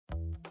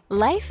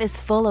Life is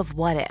full of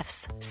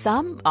what-ifs.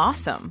 Some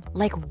awesome,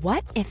 like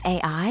what if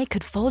AI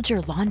could fold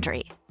your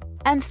laundry?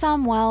 And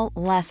some, well,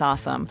 less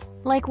awesome,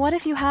 like what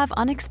if you have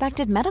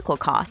unexpected medical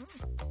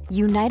costs?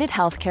 United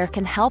Healthcare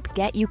can help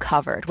get you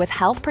covered with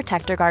Health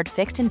Protector Guard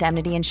fixed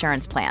indemnity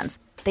insurance plans.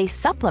 They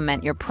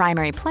supplement your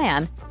primary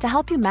plan to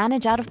help you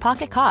manage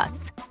out-of-pocket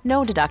costs.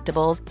 No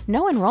deductibles,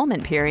 no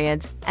enrollment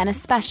periods, and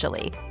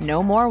especially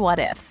no more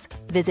what-ifs.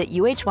 Visit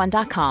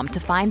uh1.com to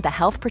find the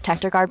Health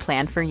Protector Guard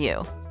plan for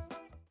you.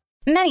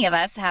 Many of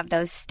us have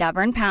those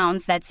stubborn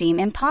pounds that seem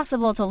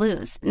impossible to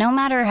lose, no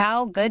matter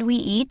how good we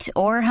eat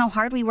or how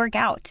hard we work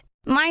out.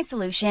 My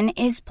solution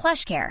is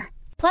PlushCare.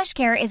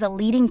 PlushCare is a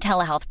leading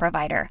telehealth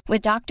provider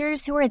with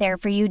doctors who are there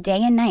for you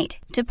day and night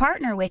to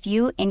partner with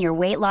you in your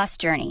weight loss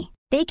journey.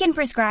 They can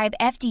prescribe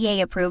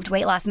FDA-approved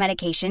weight loss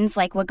medications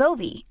like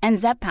Wegovy and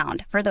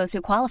Zepbound for those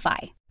who qualify.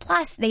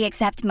 Plus, they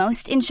accept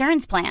most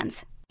insurance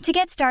plans. To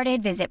get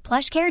started, visit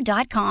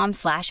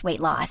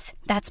plushcare.com/weightloss.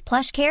 That's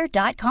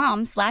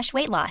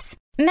plushcare.com/weightloss.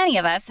 Many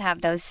of us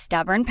have those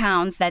stubborn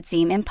pounds that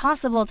seem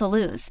impossible to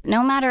lose,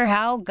 no matter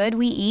how good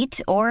we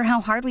eat or how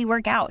hard we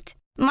work out.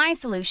 My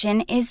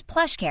solution is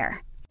PlushCare.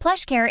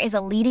 PlushCare is a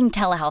leading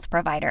telehealth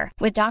provider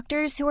with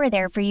doctors who are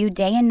there for you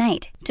day and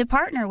night to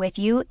partner with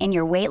you in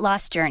your weight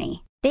loss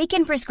journey. They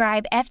can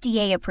prescribe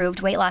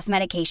FDA-approved weight loss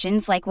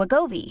medications like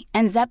Wegovy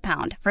and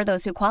Zepbound for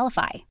those who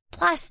qualify.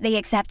 Plus, they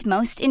accept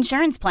most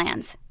insurance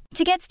plans.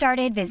 To get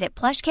started, visit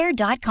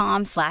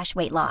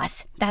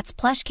plushcare.com/weightloss. That's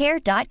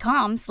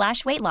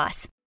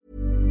plushcare.com/weightloss.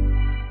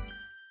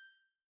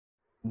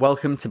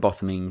 Welcome to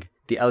Bottoming,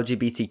 the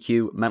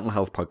LGBTQ mental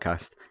health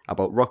podcast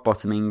about rock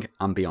bottoming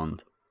and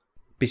beyond.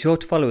 Be sure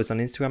to follow us on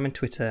Instagram and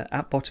Twitter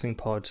at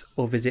BottomingPod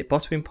or visit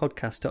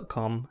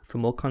bottomingpodcast.com for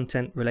more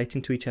content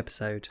relating to each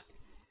episode.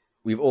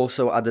 We've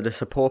also added a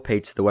support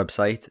page to the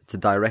website to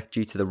direct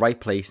you to the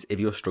right place if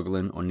you're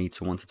struggling or need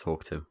someone to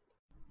talk to.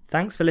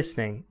 Thanks for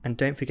listening, and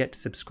don't forget to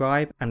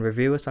subscribe and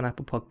review us on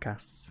Apple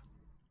Podcasts.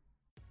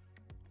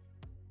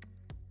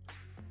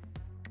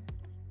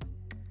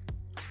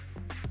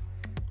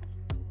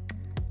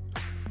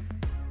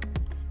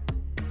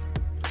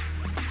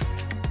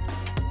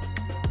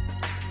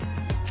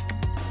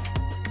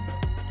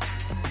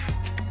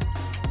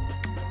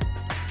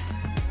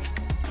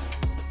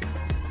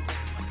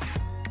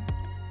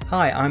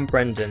 Hi, I'm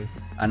Brendan.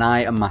 And I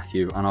am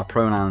Matthew, and our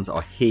pronouns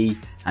are he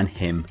and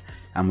him,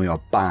 and we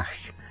are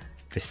back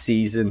for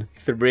season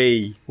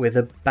 3. With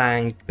a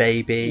bang,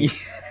 baby.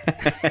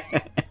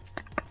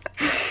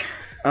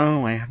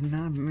 Oh, I have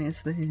not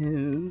missed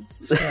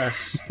this.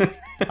 Shush.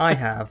 I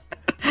have.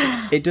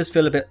 It does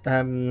feel a bit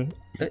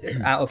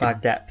out of our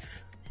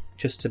depth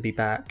just to be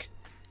back.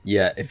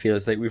 Yeah, it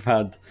feels like we've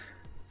had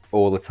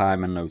all the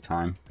time and no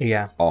time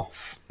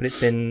off. But it's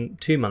been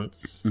 2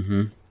 months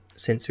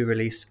since we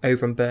released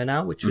Over and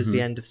Burnout, which was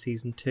the end of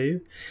season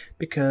 2,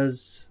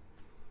 because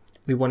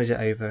we wanted it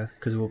over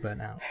because we were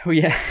burnt out. Oh,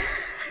 yeah.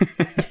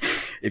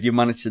 If you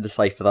managed to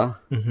decipher that,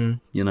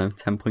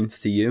 10 points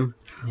to you.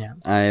 Yeah.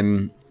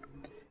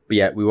 But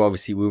yeah, we were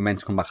meant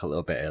to come back a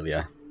little bit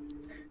earlier.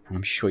 And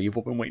I'm sure you've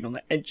all been waiting on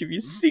the edge of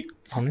your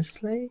seats.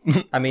 Honestly?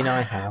 I mean,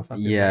 I have. I've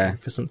been waiting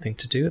for something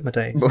to do with my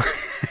days.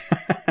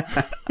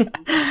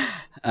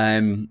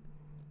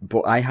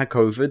 But I had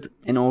COVID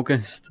in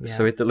August,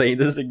 so it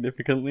delayed us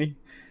significantly.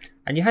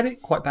 And you had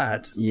it quite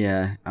bad.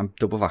 Yeah, I'm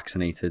double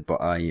vaccinated,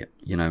 but I,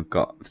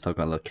 still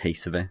got a little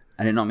case of it.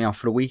 And it knocked me out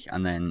for a week,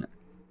 and then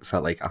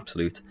felt like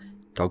absolute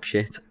dog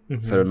shit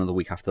for another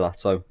week after that.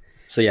 So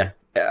yeah,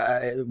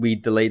 we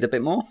delayed a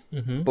bit more,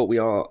 but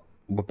we're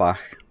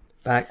back.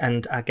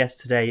 And our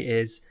guest today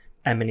is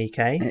Emily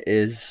K. It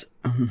is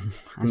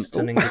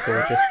stunningly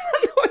gorgeous.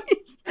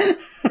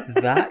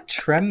 That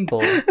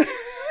tremble.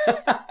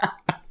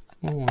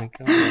 Oh my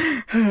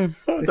god.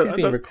 This is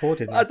being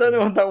recorded. I don't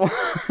know what that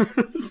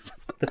was.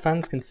 The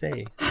fans can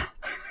see.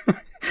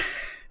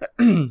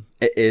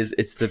 It is.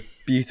 It's the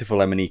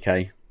beautiful Emily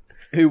K,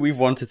 who we've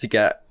wanted to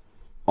get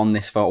on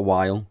this for a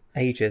while.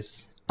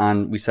 Ages.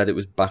 And we said it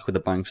was back with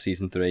a bang for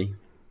season 3.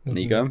 There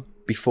you go.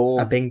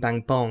 Before... A bing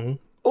bang bong.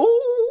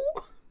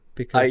 Oh!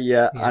 Because...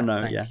 I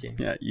know. Thank you.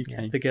 Yeah, UK.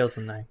 Yeah, the girls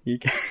will know.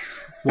 UK.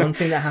 One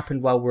thing that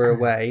happened while we were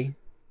away...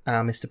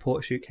 Mr.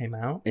 Portshoot came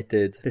out. It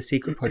did. The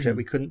secret project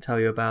we couldn't tell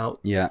you about.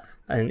 Yeah.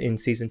 And in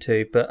season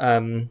 2, but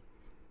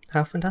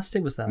how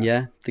fantastic was that?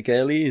 Yeah, the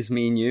girlies,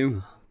 me and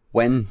you,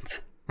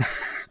 went.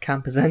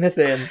 Camp as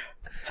anything.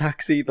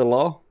 Taxi the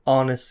law.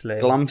 Honestly.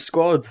 Glam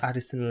Squad.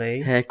 Addison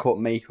Lee. Haircut,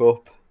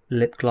 makeup.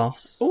 Lip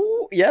gloss.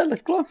 Oh, yeah,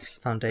 lip gloss.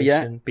 Foundation.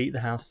 Yeah. Beat the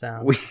house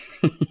down.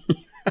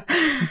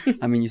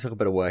 I mean, you took a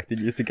bit of work,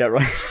 didn't you, to get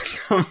right?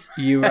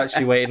 You were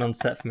actually waiting on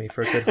set for me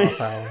for a good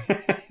half hour.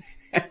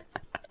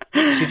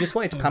 She just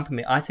wanted to pamper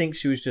me. I think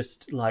she was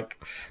just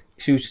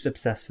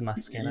obsessed with my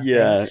skin.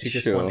 Yeah, she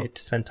just wanted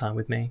to spend time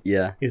with me.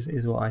 Yeah,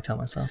 is what I tell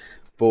myself.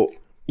 But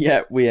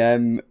yeah, we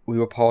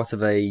were part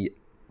of it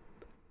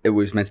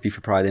was meant to be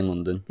for Pride in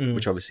London,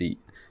 which obviously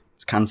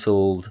was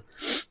cancelled.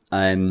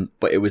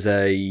 But it was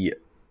a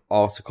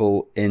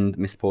article in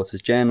Mr.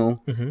 Porter's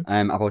journal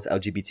about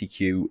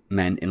LGBTQ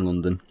men in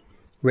London,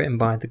 written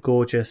by the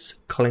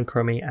gorgeous Colin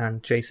Crummy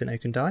and Jason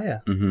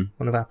Okundaya,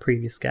 one of our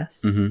previous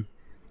guests.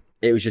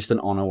 It was just an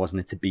honour,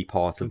 wasn't it, to be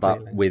part of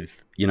that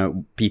with, you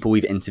know, people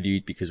we've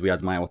interviewed because we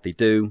admire what they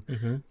do,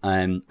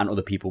 and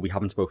other people we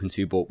haven't spoken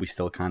to, but we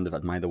still kind of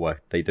admire the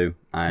work they do.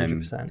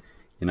 100%.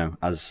 You know,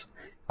 as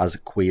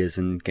queers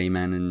and gay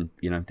men and,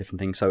 you know, different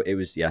things. So it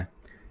was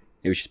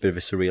just a bit of a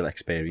surreal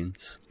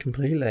experience.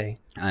 Completely.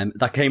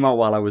 That came out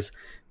while I was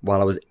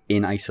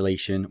in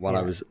isolation, while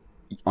I was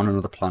on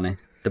another planet.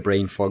 The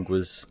brain fog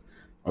was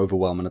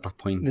overwhelming at that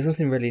point. There's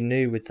nothing really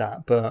new with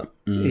that, but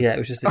yeah, it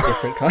was just a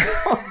different kind.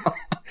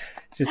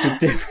 It's just a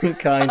different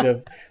kind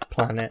of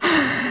planet.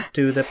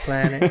 To the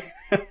planet.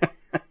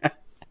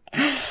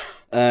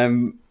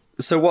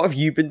 So what have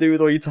you been doing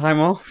with all your time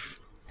off?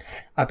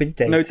 I've been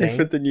dating. No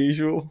different than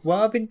usual.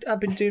 Well, I've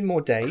been doing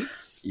more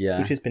dates,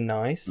 which has been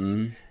nice.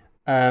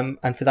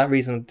 And for that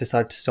reason, I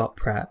decided to start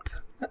prep.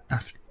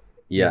 After,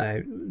 you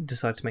know,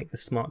 decided to make the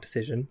smart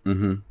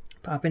decision.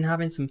 But I've been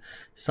having some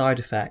side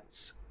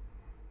effects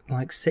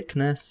like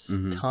sickness,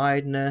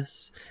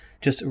 tiredness,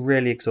 just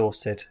really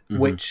exhausted,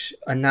 which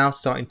are now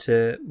starting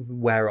to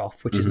wear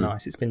off, which is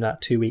nice. It's been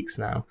about 2 weeks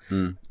now.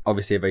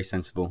 Obviously, a very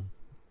sensible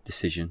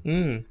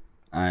decision.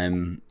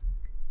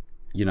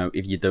 You know,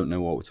 if you don't know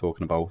what we're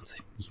talking about,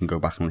 you can go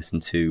back and listen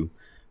to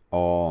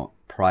our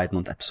Pride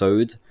Month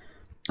episode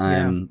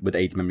with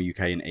AIDS Memory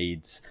UK and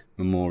AIDS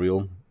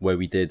Memorial, where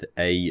we did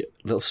a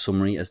little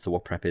summary as to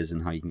what PrEP is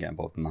and how you can get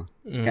involved in that.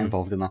 Get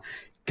involved in that.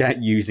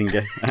 Get using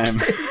it.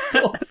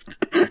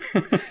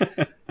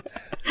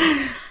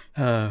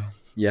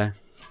 Yeah.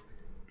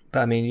 But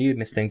I mean, you,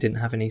 Miss Thing, didn't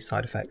have any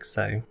side effects,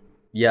 so...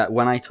 Yeah,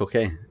 when I took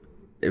it,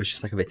 it was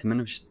just like a vitamin.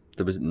 It was just,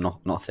 there was not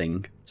a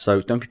thing.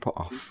 So don't be put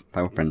off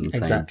by what Brendan's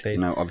saying. Exactly. You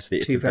know, obviously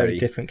it's two very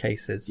different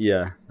cases.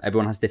 Yeah.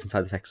 Everyone has different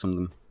side effects. Some of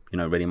them, you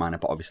know, really minor,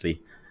 but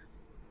obviously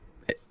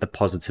the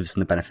positives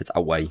and the benefits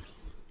outweigh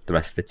the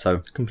rest of it. So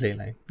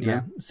completely.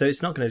 Yeah. So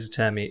it's not going to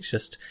deter me. It's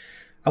just,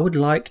 I would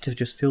like to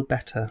just feel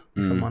better,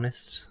 if I'm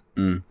honest.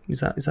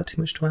 Is that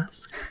too much to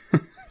ask?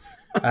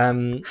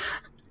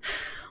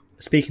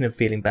 Speaking of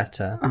feeling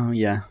better. Oh,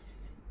 yeah.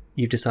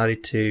 You've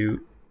decided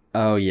to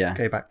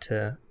go back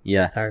to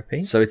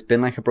therapy. So it's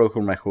been like a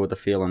broken record, I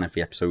feel, on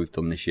every episode we've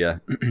done this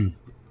year. And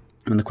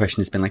the question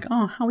has been like,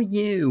 oh, how are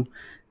you?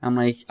 I'm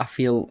like, I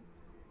feel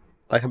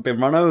like I've been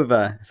run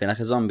over. I feel like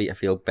a zombie. I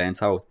feel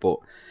burnt out. But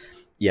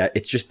yeah,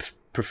 it's just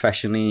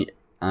professionally,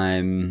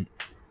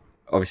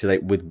 obviously,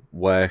 like with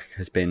work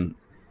has been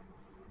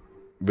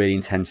really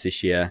intense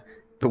this year.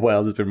 The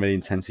world has been really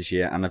intense this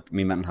year, and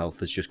my mental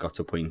health has just got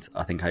to a point,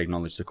 I think I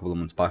acknowledged a couple of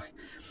months back,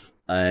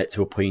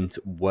 to a point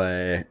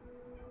where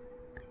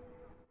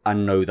I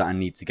know that I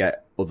need to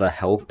get other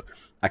help.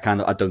 I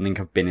don't think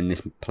I've been in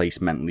this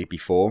place mentally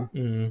before.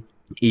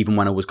 Even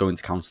when I was going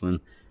to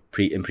counselling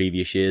in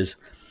previous years,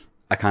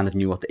 I kind of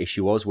knew what the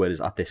issue was, whereas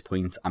at this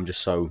point, I'm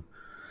just so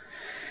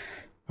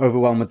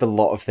overwhelmed with a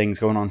lot of things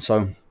going on.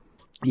 So,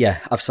 yeah,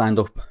 I've signed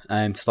up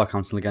to start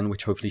counselling again,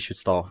 which hopefully should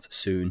start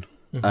soon.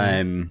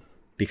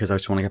 Because I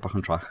just want to get back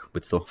on track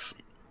with stuff.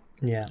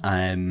 Yeah.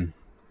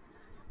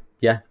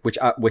 Yeah, which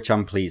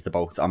I'm pleased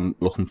about. I'm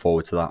looking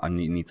forward to that. I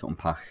need to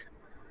unpack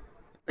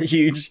a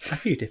few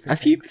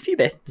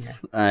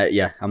bits.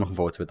 Yeah. I'm looking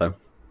forward to it though.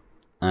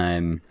 I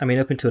mean,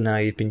 up until now,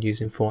 you've been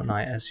using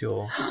Fortnite as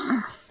your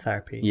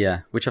therapy.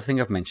 Yeah, which I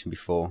think I've mentioned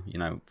before. You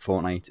know,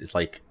 Fortnite is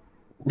like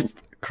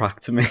crack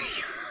to me.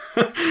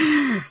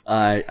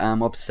 I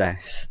am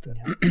obsessed.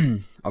 Yeah.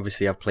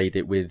 Obviously, I've played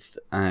it with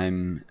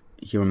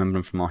you remember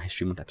him from our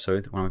History Month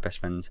episode, one of my best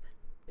friends,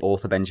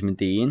 author Benjamin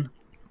Dean.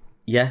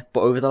 Yeah,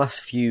 but over the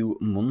last few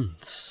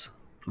months,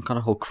 I've got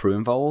a whole crew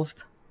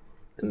involved.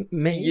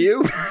 Me?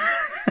 You?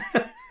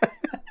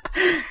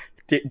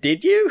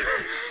 Did you?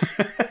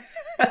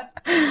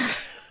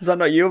 Is that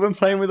not you who've been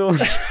playing with us?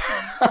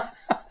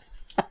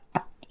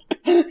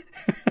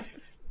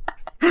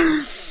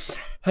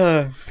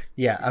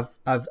 Yeah,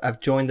 I've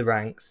joined the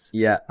ranks.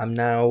 Yeah. I'm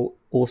now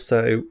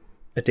also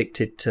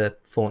addicted to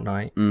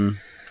Fortnite.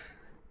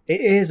 It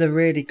is a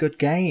really good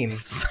game.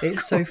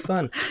 It's so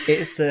fun.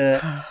 It's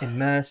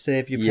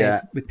immersive. You're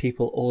playing with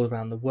people all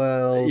around the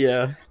world.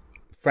 Yeah.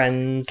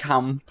 Friends.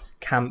 Campness.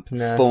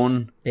 Campness.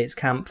 Fun. It's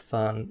camp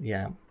fun,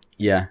 yeah.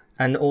 Yeah.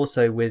 And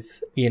also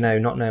with, you know,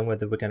 not knowing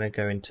whether we're going to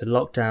go into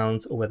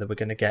lockdowns or whether we're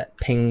going to get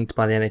pinged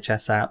by the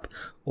NHS app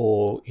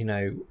or, you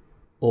know,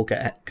 or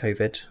get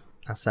COVID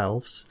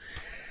ourselves.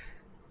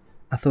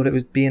 I thought it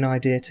would be an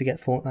idea to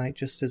get Fortnite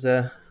just as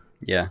a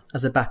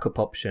backup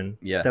option.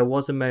 Yeah. There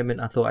was a moment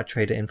I thought I'd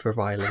trade it in for a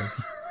violin.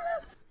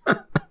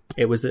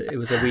 It was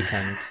a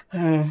weekend.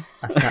 I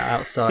sat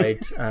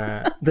outside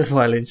the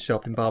violin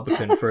shop in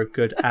Barbican for a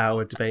good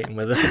hour debating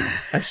whether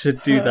I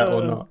should do that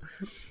or not.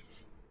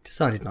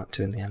 Decided not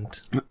to in the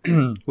end.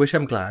 Which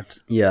I'm glad.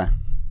 Yeah.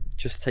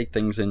 Just take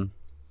things in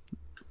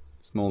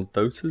small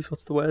doses.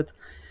 What's the word?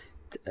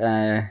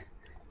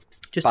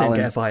 Just balance. Don't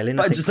get a violin.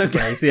 But just don't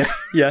get.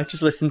 Yeah.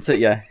 Just listen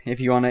to if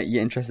you want it.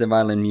 You're interested in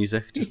violin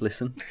music. Just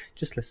listen.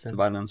 Just listen. To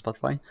violin on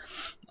Spotify.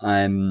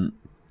 But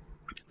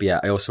yeah,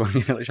 I also want to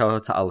give a shout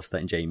out to Alistair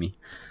and Jamie,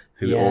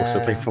 who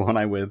also play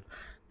Fortnite with.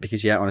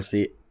 Because,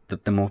 honestly,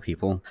 the more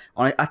people...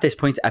 I with... Because, honestly, the more people... At this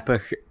point,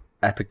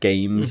 Epic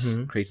Games,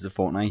 creators of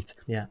Fortnite,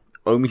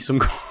 owe me some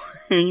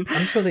coin.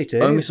 I'm sure they do.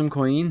 Owe me some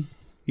coin.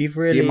 You've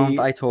really... The amount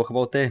that I talk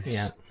about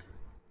this,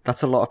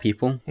 that's a lot of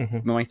people.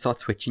 We might start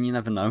twitching, you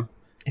never know.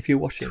 If you're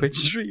watching... Twitch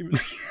streaming.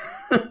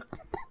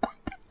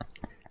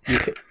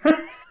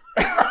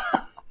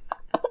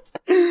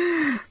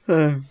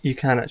 You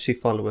can actually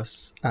follow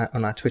us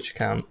on our Twitch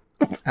account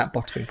at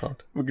Bottoming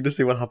Pod. We're going to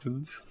see what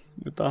happens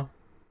with that.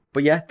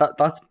 But yeah,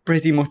 that's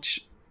pretty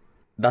much...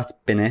 That's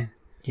been it.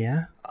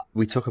 Yeah.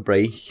 We took a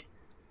break.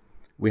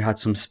 We had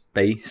some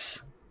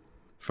space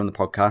from the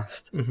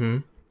podcast.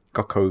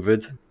 Got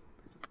COVID.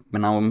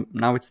 But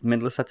now it's the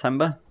middle of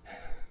September.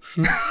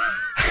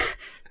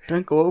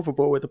 Don't go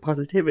overboard with the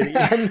positivity.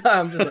 No,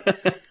 I'm just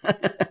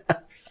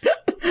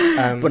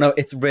but no,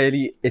 it's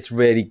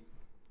really...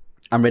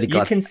 I'm really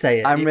glad. You can say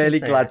it. I'm really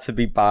glad to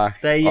be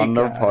back on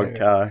the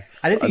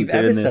podcast. I don't think you've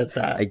ever said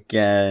that.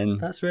 Again.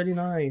 That's really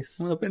nice.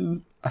 Well, I've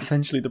been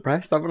essentially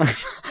depressed, haven't I?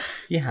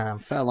 You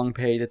have. For a long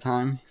period of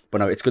time. But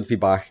no, it's good to be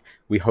back.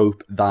 We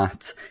hope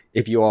that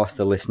if you are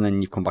still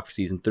listening, you've come back for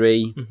season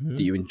 3,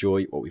 that you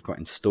enjoy what we've got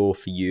in store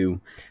for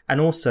you. And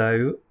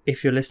also,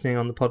 if you're listening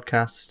on the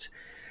podcast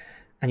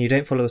and you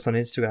don't follow us on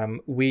Instagram,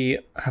 we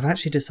have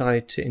actually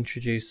decided to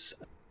introduce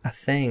a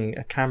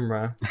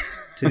camera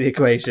to the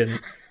equation.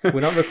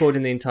 We're not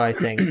recording the entire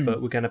thing,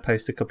 but we're going to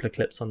post a couple of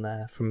clips on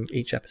there from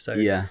each episode.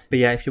 Yeah. But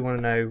yeah, if you want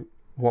to know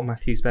what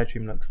Matthew's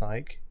bedroom looks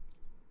like,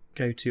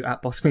 go to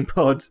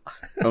 @BottomingPod.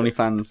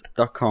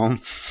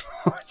 Onlyfans.com.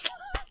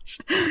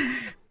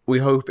 We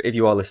hope if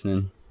you are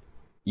listening,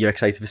 you're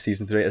excited for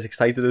season 3, as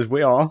excited as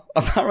we are.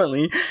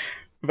 Apparently,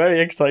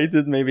 very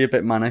excited, maybe a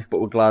bit manic, but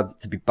we're glad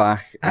to be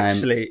back.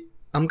 Actually,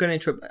 I'm going to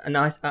interrupt, and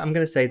I'm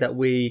going to say that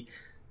we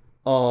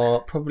are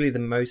probably the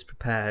most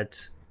prepared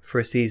for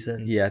a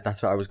season. Yeah,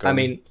 that's what I was going. I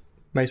mean,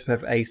 most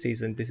prepared for a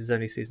season. This is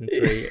only season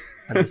 3,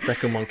 and the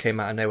second one came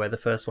out of nowhere. The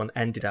first one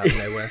ended out of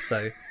nowhere.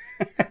 So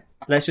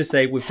let's just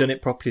say we've done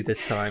it properly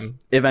this time.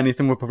 If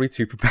anything, we're probably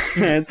too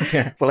prepared.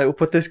 Yeah. But we'll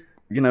put this.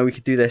 We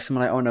could do this, and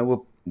we're like, oh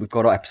no, we've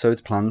got our episodes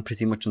planned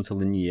pretty much until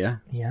the new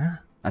year. Yeah.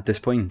 At this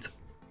point,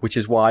 which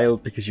is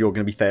wild because you're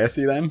going to be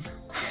 30 then.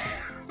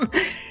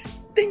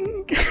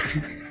 Ding.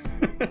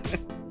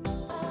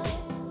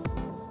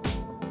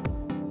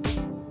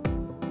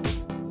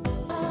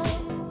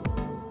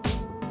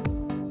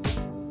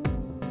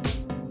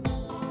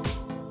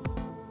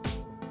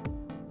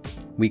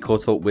 We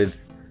caught up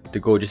with the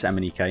gorgeous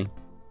MNEK.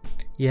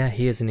 Yeah,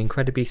 he is an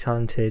incredibly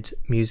talented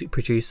music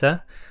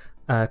producer,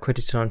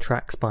 credited on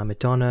tracks by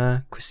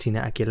Madonna,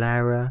 Christina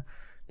Aguilera,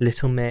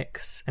 Little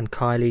Mix, and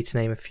Kylie, to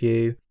name a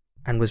few,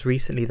 and was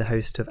recently the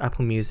host of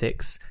Apple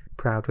Music's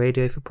Proud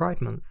Radio for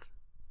Pride Month.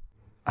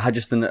 I had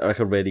just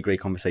a really great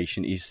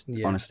conversation. He's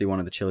honestly one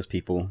of the chillest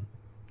people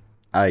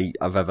I've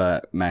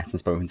ever met and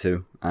spoken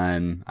to.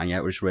 And yeah,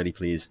 we're just really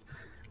pleased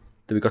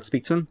that we got to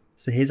speak to him.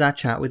 So here's our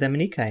chat with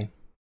MNEK.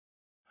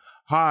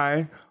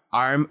 Hi,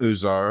 I'm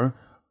Uzo,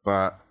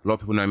 but a lot of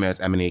people know me as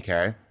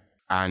MNEK,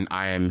 and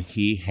I am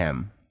he,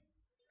 him.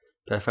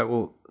 Perfect.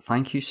 Well,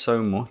 thank you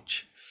so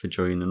much for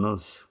joining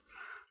us.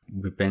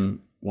 We've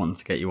been wanting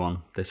to get you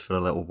on this for a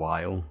little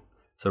while,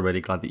 so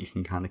really glad that you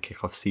can kind of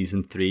kick off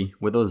season 3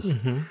 with us.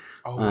 Mm-hmm.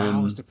 Oh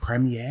wow, it's the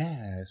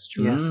premiere. It's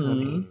true. Yes,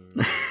 honey.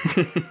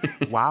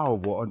 Wow,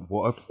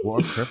 what a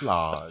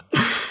privilege.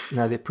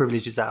 No, the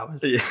privilege is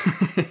ours. Yeah.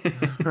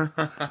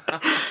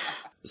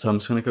 So I'm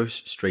just going to go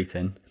straight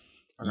in.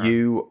 Okay.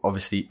 You,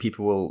 obviously,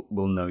 people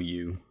will know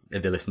you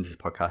if they listen to this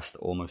podcast,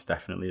 almost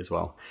definitely as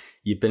well.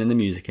 You've been in the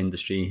music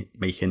industry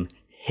making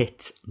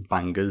hit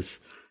bangers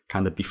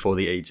kind of before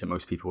the age that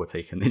most people were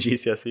taking the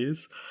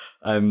GCSEs.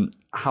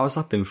 How has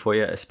that been for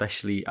you,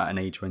 especially at an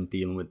age when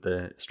dealing with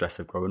the stress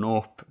of growing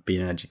up, being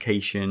in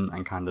education,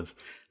 and kind of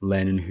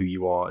learning who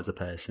you are as a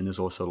person is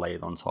also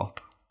layered on top?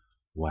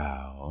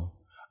 Wow.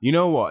 You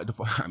know what?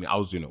 I mean, I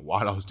was doing it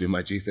while I was doing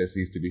my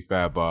GCSEs, to be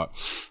fair, but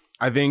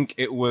I think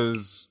it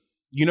was...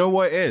 You know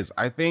what it is?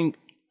 I think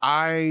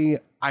I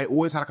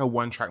always had like a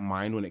one-track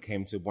mind when it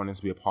came to wanting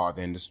to be a part of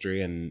the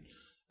industry and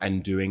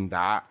doing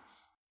that.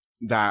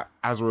 That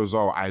as a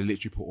result, I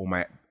literally put all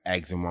my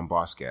eggs in one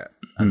basket.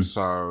 And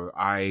so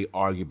I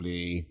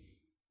arguably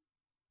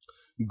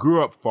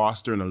grew up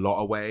faster in a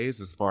lot of ways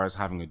as far as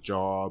having a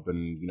job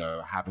and,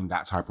 having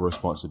that type of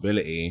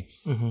responsibility.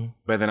 Mm-hmm.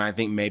 But then I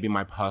think maybe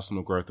my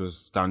personal growth was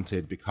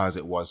stunted because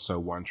it was so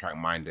one-track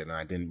minded, and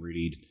I didn't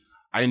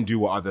do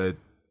what other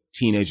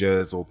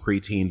teenagers or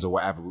preteens or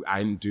whatever.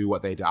 I didn't do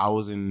what they did. I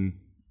was in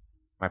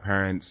my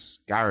parents'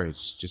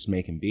 garage just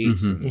making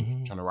beats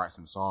and trying to write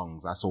some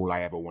songs. That's all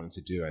I ever wanted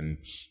to do. And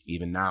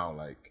even now,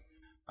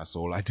 that's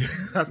all I do.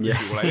 That's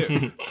all I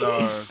do.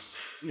 So,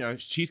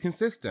 she's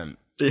consistent.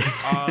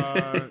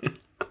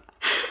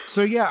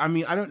 So yeah, I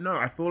mean, I don't know.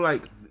 I feel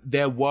like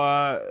there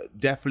were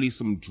definitely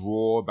some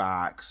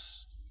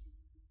drawbacks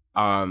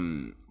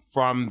from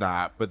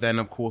that. But then,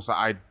 of course,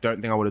 I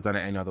don't think I would have done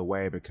it any other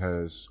way,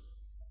 because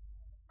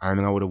I don't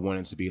think I would have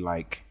wanted to be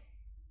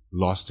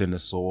lost in the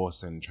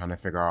sauce and trying to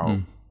figure out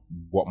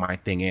what my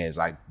thing is.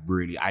 I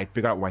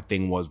figured out what my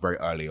thing was very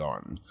early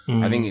on.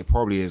 I think it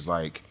probably is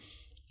like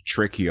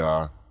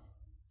trickier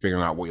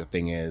figuring out what your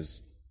thing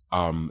is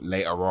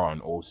later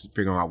on, or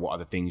figuring out what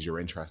other things you're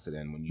interested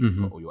in when you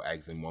put all your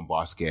eggs in one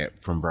basket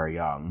from very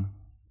young.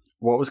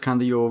 What was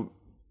kind of your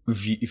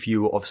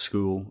view of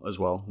school as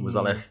well? Was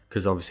that like,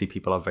 because obviously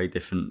people have very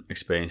different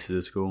experiences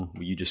at school,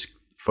 were you just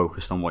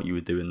focused on what you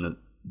were doing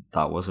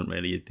that wasn't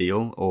really a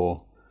deal,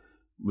 or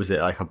was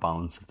it like a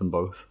balance of them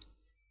both?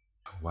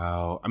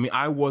 Well, I mean,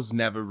 I was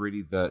never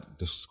really the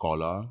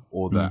scholar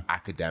or the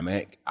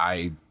academic.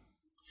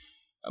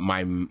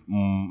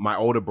 My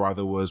older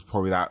brother was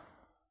probably that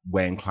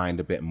way inclined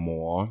a bit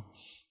more.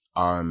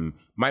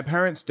 My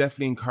parents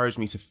definitely encouraged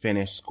me to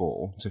finish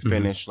school, to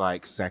finish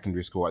like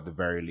secondary school at the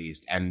very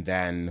least. And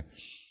then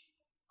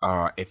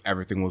if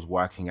everything was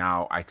working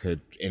out, I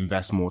could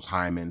invest more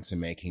time into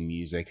making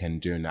music and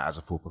doing that as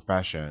a full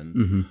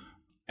profession.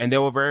 And they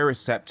were very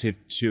receptive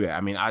to it. I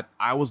mean,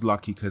 I was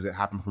lucky because it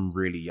happened from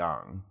really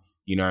young,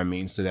 you know what I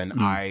mean? So then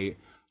I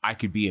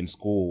could be in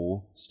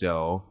school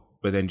still,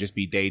 but then just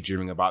be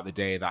daydreaming about the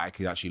day that I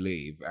could actually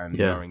leave and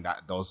knowing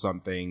that there was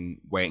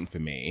something waiting for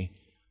me.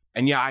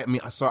 And yeah, I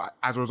mean, so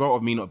as a result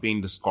of me not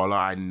being the scholar,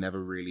 I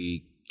never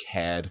really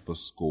cared for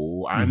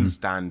school. I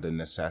understand the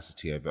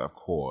necessity of it, of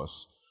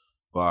course.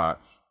 But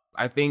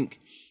I think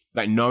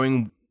like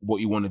knowing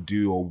what you want to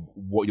do or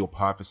what your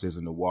purpose is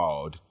in the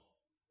world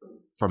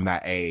from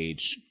that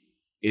age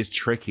is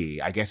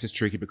tricky. I guess it's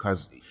tricky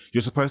because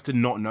you're supposed to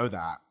not know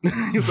that.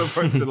 You're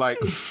supposed to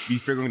like be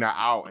figuring that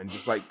out and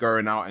just like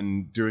going out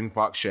and doing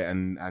fuck shit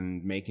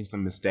and making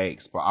some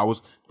mistakes. But I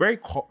was very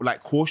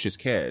cautious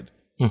kid.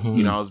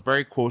 You know, I was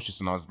very cautious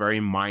and I was very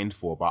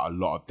mindful about a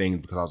lot of things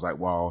because I was like,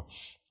 well,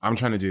 I'm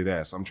trying to do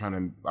this. I'm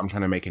trying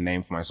to make a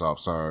name for myself.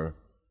 So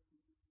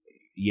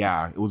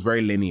yeah, it was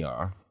very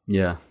linear.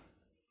 Yeah.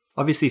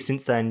 Obviously,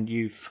 since then,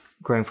 you've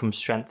grown from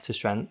strength to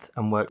strength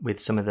and worked with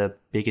some of the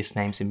biggest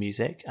names in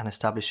music and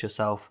established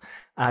yourself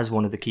as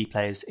one of the key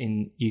players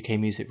in UK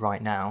music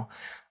right now.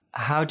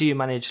 How do you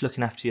manage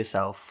looking after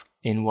yourself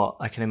in what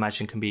I can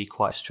imagine can be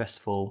quite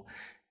stressful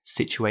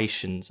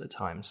situations at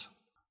times?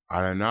 I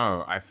don't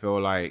know. I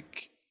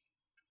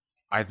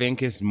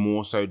think it's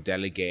more so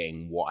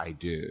delegating what I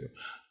do.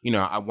 You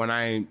know, when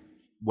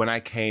I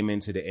came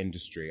into the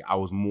industry, I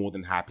was more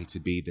than happy to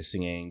be the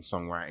singing,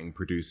 songwriting,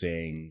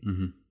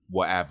 producing,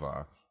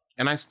 whatever.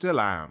 And I still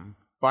am.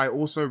 But I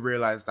also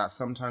realized that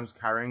sometimes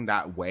carrying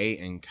that weight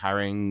and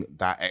carrying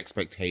that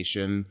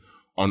expectation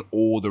on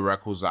all the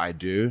records that I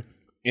do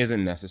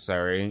isn't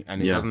necessary.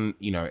 And it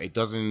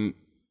doesn't,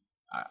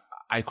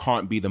 I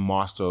can't be the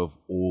master of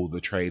all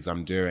the trades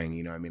I'm doing,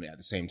 you know what I mean, at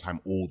the same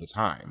time all the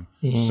time.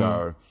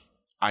 So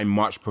I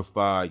much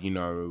prefer, you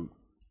know,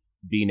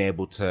 being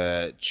able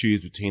to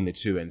choose between the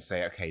two and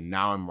say, okay,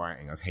 now I'm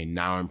writing, okay,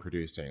 now I'm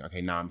producing,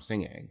 okay, now I'm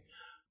singing.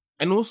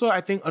 And also I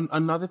think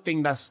another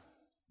thing that's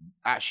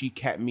actually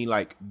kept me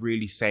like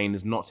really sane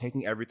is not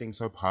taking everything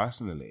so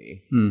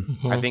personally.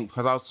 I think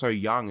because I was so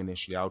young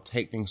initially, I would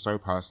take things so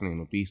personally and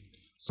it would be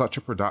such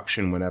a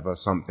production whenever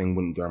something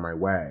wouldn't go my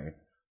way.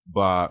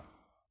 But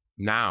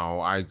now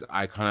I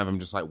kind of am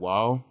just like,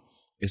 well,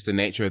 it's the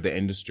nature of the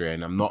industry,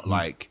 and I'm not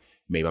like,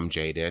 maybe I'm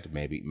jaded,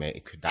 maybe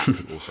that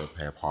could also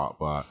play a part,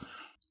 but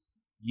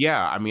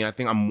yeah, I mean, I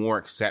think I'm more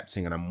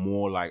accepting and I'm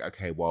more like,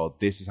 okay, well,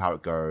 this is how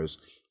it goes.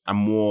 I'm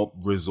more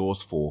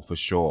resourceful for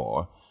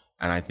sure,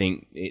 and I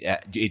think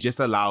it just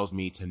allows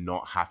me to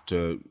not have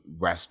to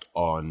rest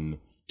on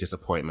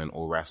disappointment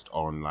or rest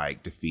on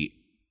like defeat,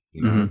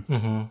 you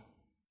know.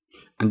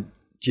 And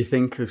do you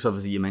think, because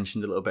obviously you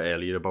mentioned a little bit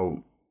earlier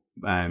about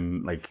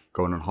like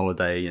going on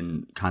holiday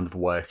and kind of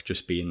work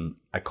just being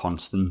a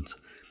constant,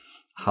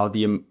 how do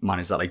you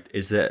manage that? Like,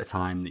 is there a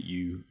time that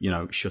you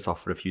know, shut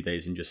off for a few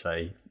days and just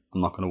say,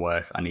 I'm not going to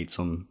work, I need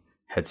some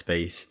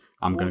headspace,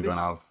 I'm going to go and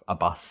have a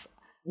bath?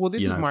 Well,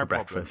 this is my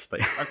breakfast.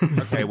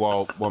 Okay,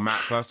 well, Matt.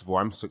 First of all,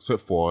 I'm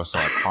 6'4", so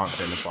I can't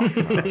fit in the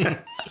bathtub,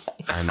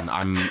 and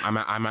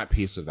I'm at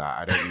peace with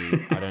that.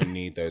 I don't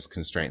need those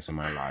constraints in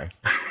my life.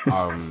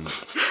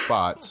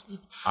 But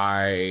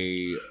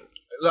I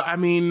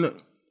mean,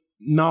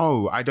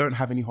 no, I don't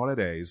have any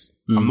holidays.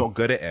 I'm not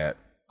good at it.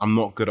 I'm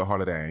not good at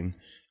holidaying,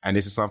 and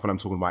this is something I'm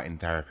talking about in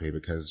therapy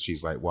because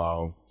she's like,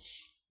 well,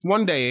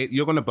 one day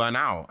you're going to burn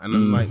out. And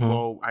I'm like,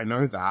 well, I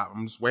know that.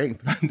 I'm just waiting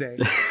for that day.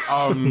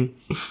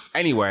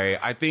 Anyway,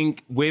 I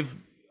think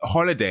with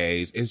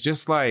holidays, it's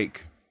just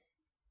like,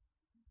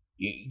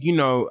 you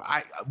know,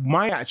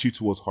 my attitude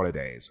towards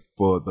holidays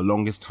for the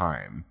longest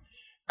time,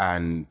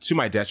 and to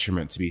my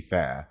detriment, to be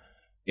fair,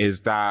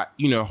 is that,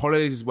 you know,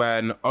 holidays is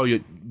when, your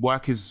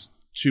work is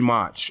too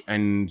much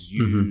and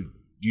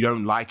you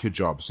don't like your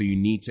job, so you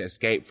need to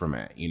escape from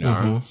it, you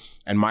know?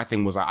 And my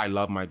thing was, like, I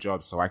love my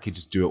job, so I could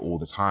just do it all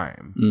the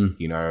time,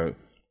 you know?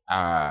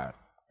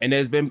 And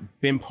there's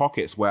been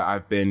pockets where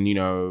I've been, you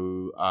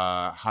know,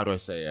 how do I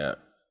say it?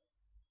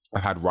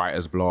 I've had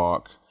writer's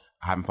block.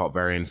 I haven't felt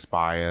very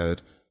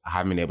inspired. I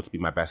haven't been able to be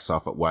my best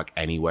self at work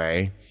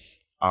anyway.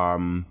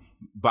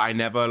 but I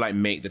never like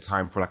make the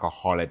time for like a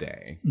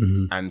holiday.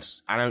 And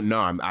I don't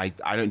know,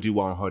 I don't do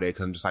well on holiday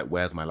because I'm just like,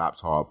 where's my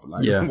laptop?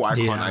 Like, why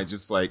can't I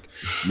just like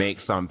make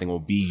something or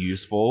be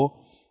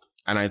useful?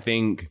 And I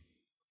think,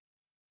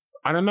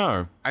 I don't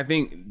know. I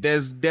think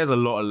there's a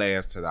lot of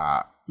layers to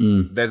that.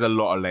 There's a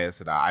lot of layers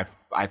to that.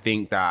 I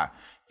think that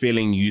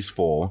feeling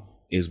useful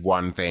is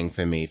one thing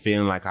for me.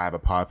 Feeling like I have a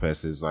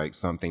purpose is like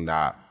something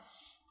that,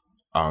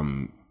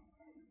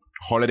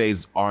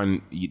 holidays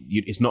aren't,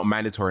 it's not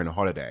mandatory in a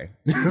holiday.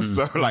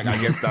 So like,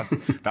 I guess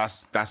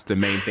that's the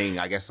main thing.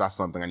 I guess that's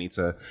something I need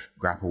to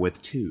grapple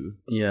with too.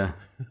 Yeah.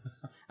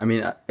 I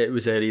mean, it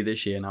was early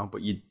this year now,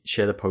 but you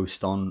shared a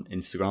post on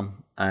Instagram,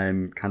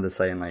 kind of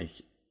saying like,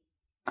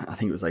 I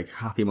think it was like,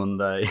 happy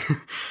Monday.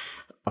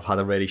 I've had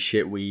a really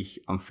shit week.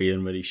 I'm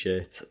feeling really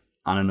shit.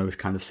 And I know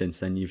kind of since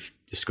then you've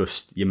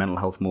discussed your mental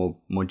health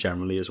more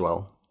generally as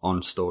well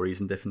on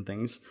stories and different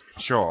things.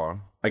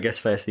 Sure. I guess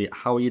firstly,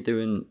 how are you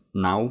doing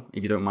now,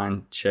 if you don't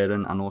mind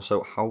sharing? And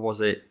also, how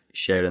was it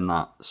sharing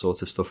that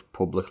sort of stuff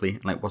publicly?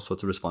 Like, what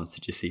sort of response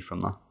did you see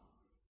from that?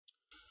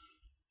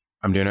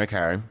 I'm doing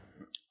okay.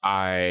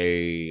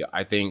 I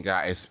think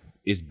that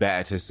it's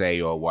better to say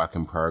you're a work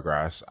in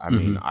progress. I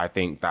mean, I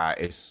think that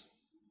it's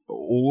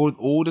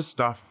all the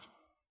stuff,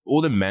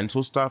 all the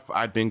mental stuff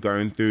I'd been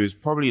going through is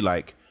probably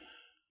like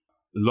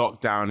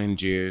lockdown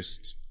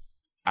induced.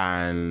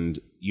 And,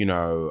 you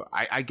know,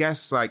 I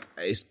guess like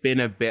it's been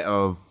a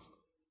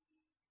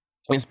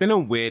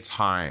weird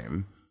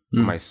time for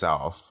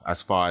myself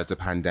as far as the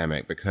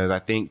pandemic, because I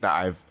think that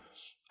I've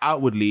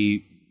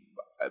outwardly,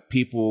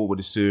 people would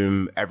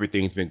assume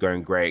everything's been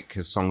going great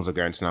because songs are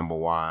going to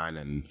 #1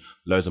 and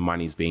loads of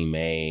money's being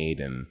made.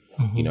 And,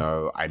 you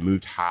know, I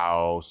moved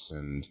house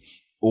and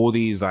all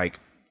these like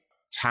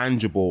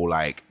tangible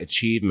like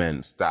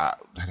achievements that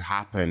had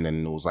happened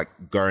and it was like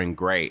going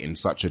great in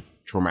such a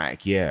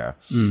traumatic year.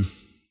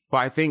 But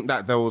I think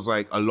that there was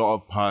like a lot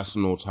of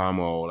personal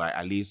turmoil, like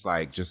at least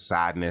like just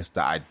sadness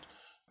that I'd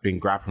been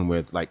grappling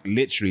with like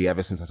literally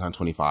ever since I turned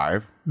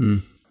 25.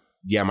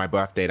 Yeah, my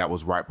birthday, that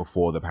was right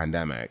before the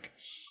pandemic.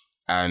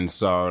 And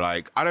so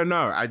like, I don't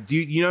know.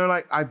 You know,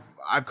 like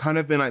I've kind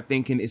of been like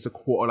thinking it's a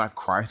quarter life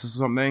crisis or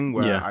something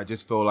where I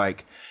just feel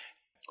like,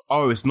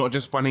 oh, it's not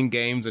just fun and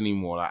games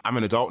anymore. Like I'm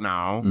an adult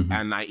now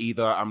and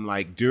I'm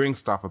like doing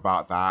stuff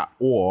about that,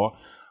 or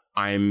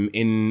I'm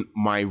in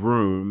my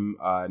room,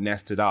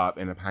 nested up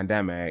in a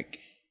pandemic,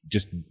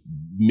 just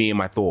me and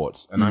my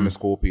thoughts. And I'm a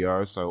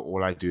Scorpio, so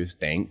all I do is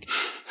think.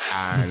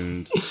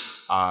 And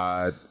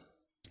like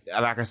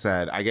I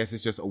said, I guess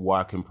it's just a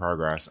work in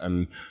progress.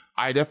 And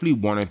I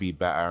definitely want to be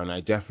better, and I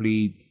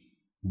definitely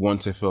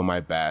want to feel my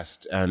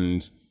best.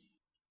 And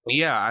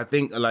yeah, I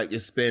think like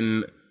it's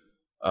been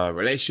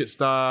relationship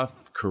stuff,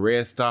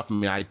 career stuff. I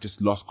mean, I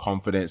just lost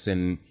confidence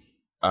in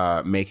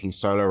making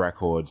solo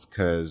records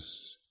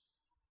because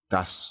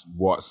that's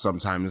what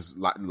sometimes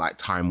like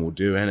time will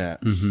do, innit?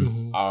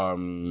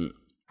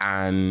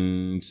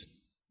 And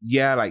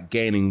yeah, like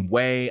gaining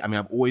weight. I mean,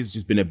 I've always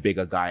just been a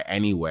bigger guy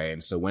anyway.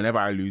 And so whenever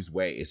I lose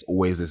weight, it's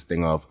always this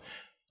thing of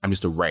I'm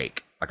just a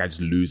rake. Like I just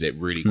lose it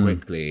really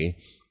quickly.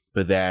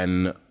 But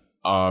then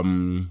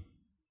I'm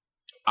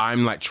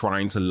like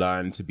trying to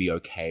learn to be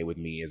okay with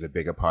me as a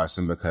bigger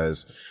person,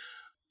 because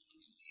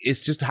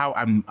it's just how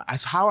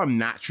I'm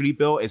naturally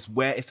built.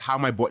 It's how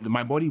my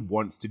body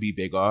wants to be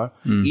bigger.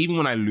 Even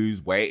when I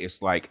lose weight,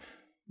 it's like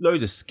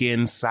loads of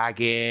skin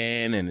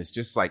sagging and it's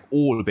just like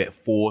all a bit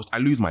forced. I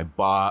lose my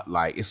butt.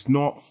 Like it's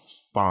not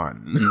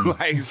fun.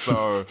 Like,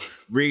 so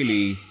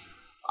really,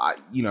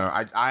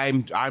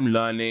 I'm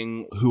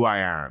learning who I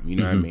am. You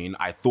know what I mean?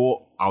 I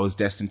thought I was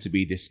destined to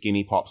be this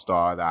skinny pop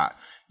star that,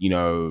 you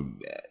know,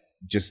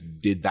 just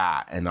did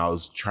that, and I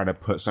was trying to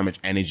put so much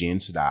energy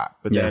into that.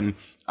 But then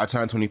I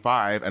turned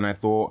 25 and I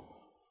thought,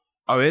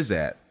 oh, is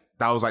it?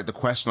 That was like the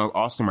question I was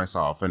asking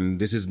myself. And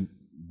this is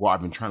what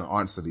I've been trying to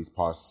answer these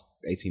past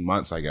 18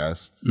 months, I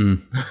guess.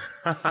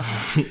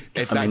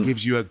 If that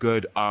gives you a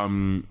good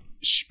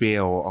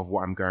spiel of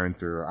what I'm going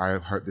through, I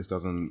hope this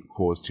doesn't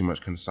cause too much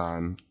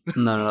concern.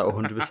 No,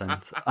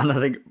 100%. And I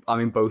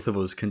think, both of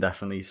us can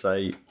definitely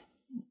say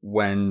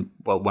when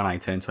I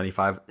turned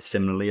 25,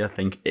 similarly, I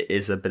think it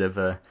is a bit of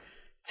a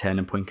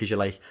turning point, because you're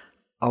like,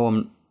 oh,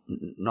 I'm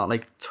not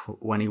like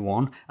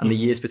 21, and the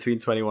years between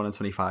 21 and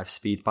 25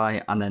 speed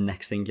by, and then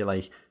next thing you're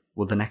like,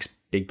 well, the next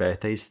big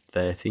birthday is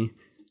 30,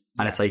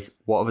 and it's like,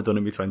 what have I done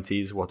in my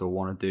 20s? What do I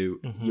want to do?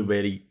 You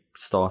really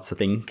start to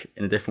think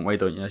in a different way,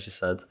 don't you, as you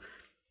said?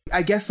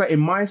 I guess that in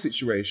my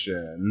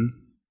situation,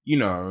 you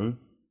know,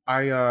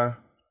 I've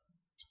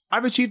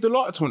achieved a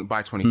lot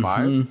by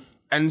 25.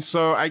 And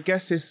so I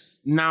guess it's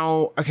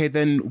now, okay,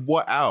 then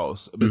what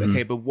else?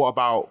 Okay, but what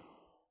about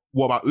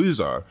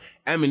Uzo?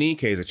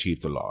 MNEK has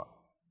achieved a lot.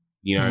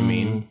 You know what I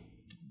mean?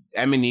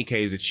 MNEK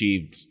has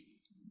achieved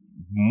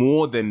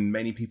more than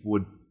many people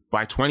would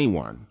by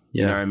 21.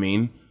 You know what I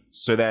mean?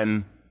 So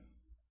then,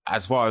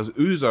 as far as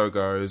Uzo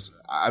goes,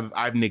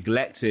 I've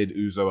neglected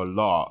Uzo a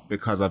lot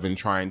because I've been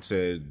trying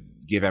to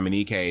give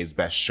MNEK his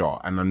best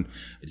shot. And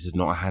this is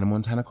not a Hannah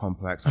Montana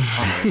complex, I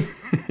promise.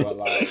 But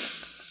like,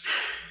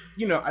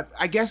 you know,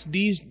 I guess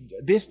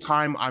this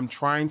time I'm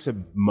trying to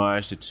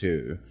merge the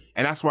two.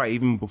 And that's why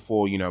even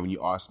before, you know, when you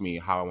asked me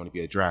how I want to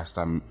be addressed,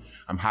 I'm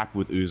happy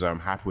with Uzo, I'm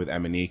happy with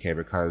Emanike,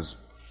 because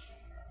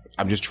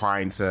I'm just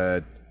trying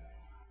to,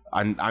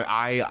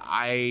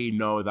 I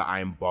know that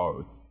I'm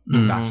both.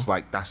 Mm-hmm.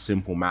 That's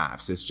simple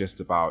maths. It's just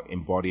about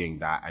embodying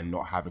that and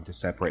not having to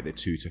separate the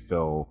two to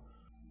feel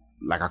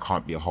like I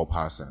can't be a whole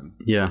person.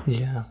 Yeah.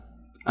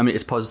 I mean,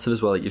 it's positive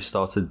as well that you've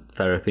started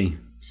therapy.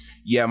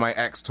 Yeah, my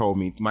ex told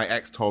me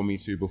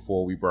to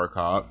before we broke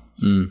up.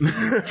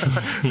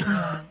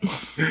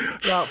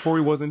 That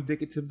probably was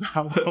indicative of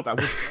how well that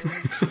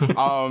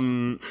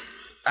was.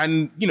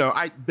 And you know,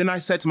 I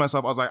said to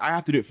myself, I was like, I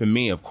have to do it for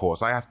me, of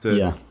course. I have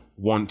to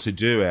want to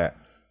do it.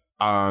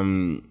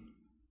 And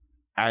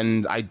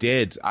I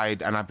did.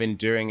 I've been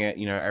doing it,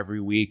 you know, every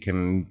week,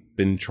 and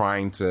been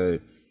trying to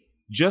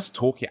just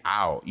talk it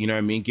out. You know what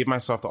I mean? Give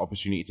myself the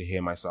opportunity to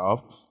hear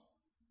myself.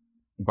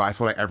 But I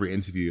feel like every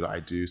interview that I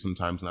do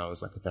sometimes now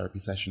is like a therapy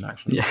session,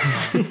 actually. Yeah.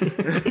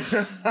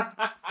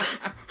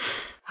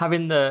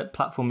 Having the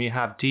platform you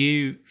have, do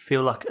you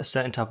feel like a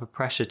certain type of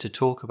pressure to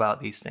talk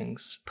about these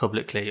things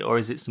publicly, or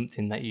is it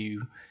something that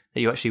you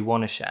actually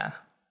want to share?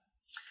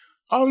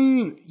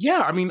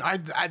 Yeah. I mean,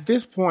 at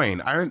this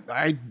point, I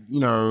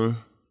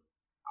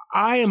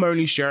am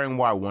only sharing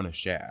what I want to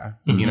share.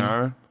 Mm-hmm. You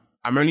know,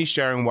 I'm only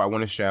sharing what I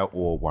want to share,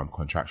 or what I'm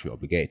contractually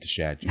obligated to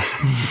share due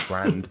to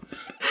brand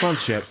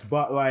sponsorships.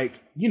 But like,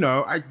 you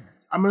know,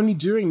 I'm only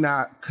doing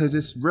that because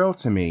it's real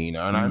to me, you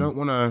know, and I don't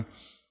want to.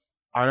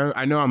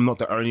 I know I'm not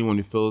the only one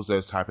who feels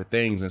those type of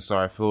things, and so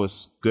I feel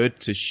it's good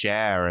to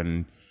share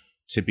and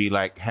to be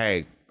like,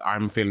 hey,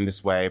 I'm feeling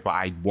this way, but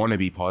I want to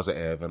be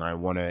positive, and I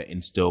want to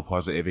instill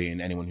positivity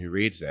in anyone who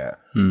reads it.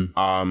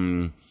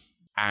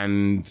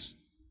 And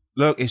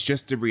look, it's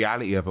just the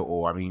reality of it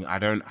all. I mean, I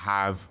don't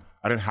have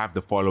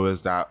the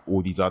followers that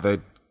all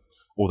the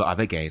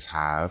other gays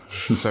have.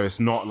 So it's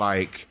not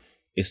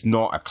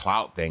a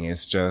clout thing.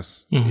 It's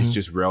just, it's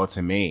just real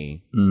to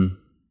me.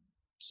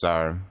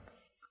 So.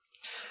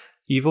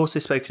 You've also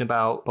spoken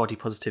about body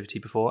positivity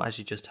before, as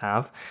you just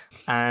have,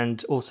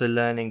 and also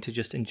learning to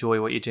just enjoy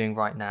what you're doing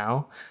right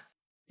now.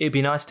 It'd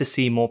be nice to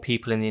see more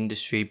people in the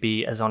industry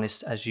be as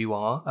honest as you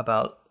are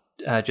about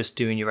just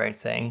doing your own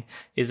thing.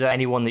 Is there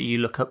anyone that you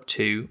look up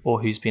to,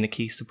 or who's been a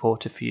key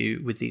supporter for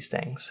you with these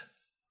things?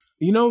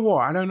 You know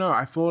what? I don't know.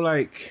 I feel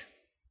like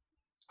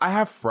I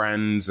have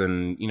friends,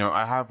 and, you know,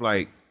 I have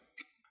I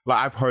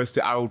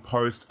would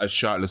post a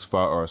shirtless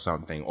photo or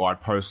something, or I'd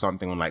post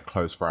something on like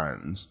close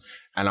friends,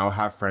 and I'll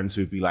have friends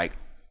who'd be like,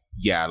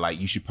 yeah, like,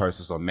 you should post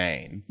this on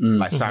Main.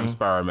 Like Sam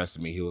Sparrow messaged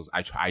me.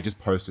 I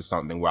just posted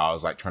something where I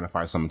was like trying to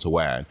find something to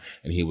wear,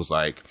 and he was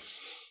like,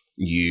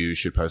 you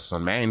should post this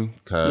on Main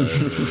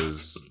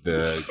because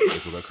the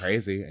guys will go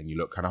crazy and you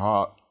look kind of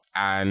hot.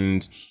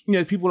 And, you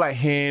know, people like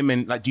him,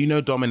 and like, do you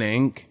know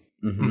Dominic?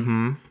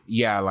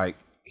 Yeah, like,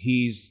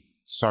 he's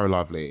so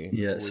lovely.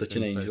 Yeah, such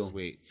an angel. So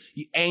sweet.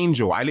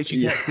 Angel. I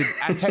literally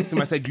texted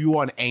him. I said, you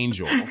are an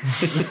angel.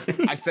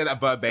 I said that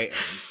verbatim.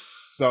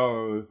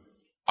 So,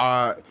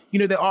 you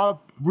know, there are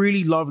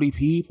really lovely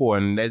people,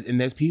 and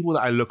there's people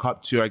that I look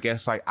up to, I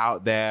guess, like,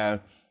 out there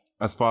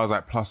as far as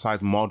like plus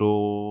size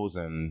models,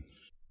 and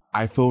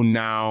I feel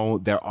now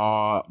there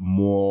are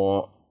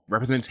more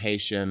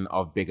representation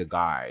of bigger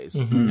guys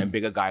and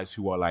bigger guys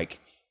who are like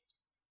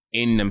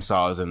in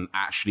themselves and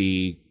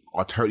actually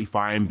are totally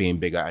fine being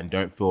bigger and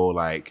don't feel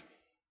like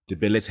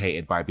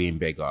debilitated by being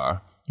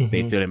bigger.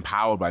 They feel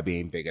empowered by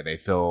being bigger. They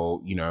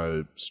feel, you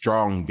know,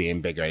 strong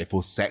being bigger. They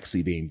feel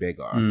sexy being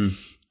bigger. And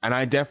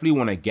I definitely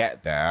want to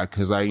get there,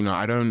 because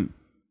I'm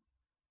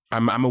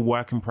a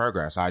work in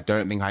progress. I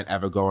don't think I'd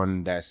ever go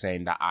on there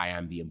saying that I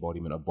am the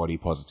embodiment of body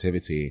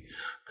positivity,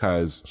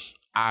 because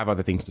I have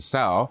other things to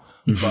sell.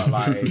 But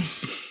like,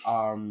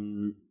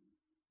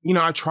 you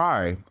know,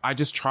 I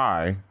just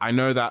try. I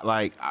know that,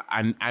 like,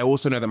 and I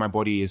also know that my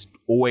body is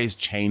always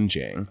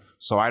changing.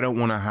 So I don't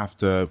want to have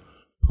to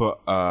put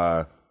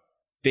a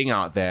thing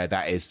out there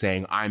that is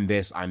saying I'm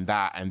this, I'm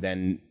that, and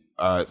then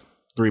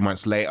 3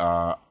 months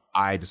later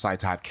I decide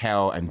to have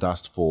kale and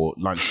dust for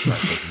lunch,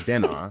 breakfast, and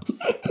dinner,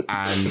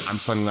 and I'm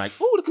suddenly like,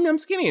 oh, look at me, I'm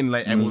skinny, and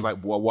like everyone's like,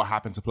 well, what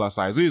happened to plus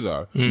size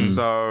Uzo?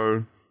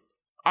 So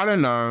I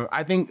don't know.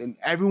 I think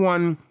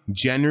everyone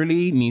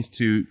generally needs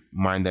to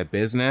mind their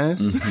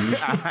business,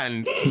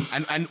 and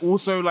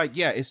also, like,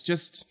 yeah, it's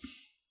just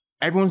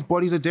everyone's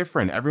bodies are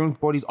different. Everyone's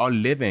bodies are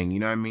living.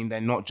 You know what I mean?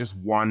 They're not just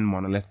one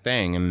monolith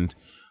thing. And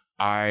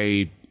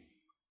my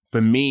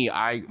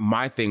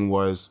thing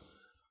was,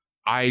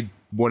 I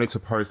wanted to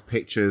post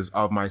pictures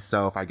of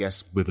myself, I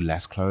guess, with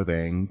less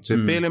clothing,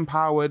 to feel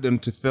empowered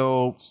and to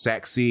feel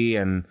sexy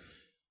and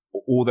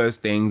all those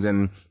things.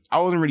 And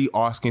I wasn't really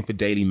asking for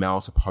Daily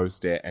Mail to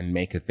post it and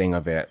make a thing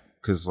of it,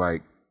 because,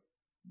 like,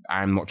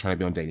 I'm not trying to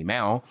be on Daily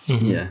Mail.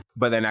 Yeah.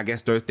 But then I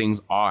guess those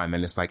things are, and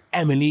then it's like,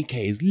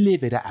 Emanike is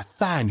livid at a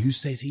fan who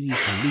says he needs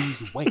to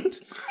lose weight.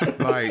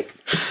 Like,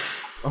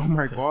 Oh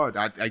my God.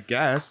 I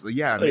guess.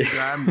 Yeah,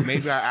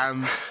 maybe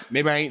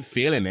I ain't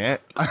feeling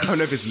it. I don't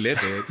know if it's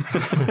livid,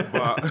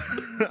 but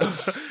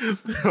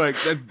like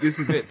this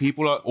is it.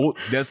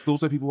 There's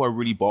also people who are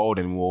really bold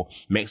and will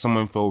make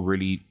someone feel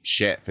really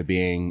shit for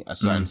being a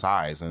certain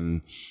size.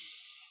 And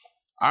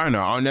I don't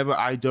know.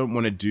 I don't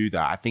want to do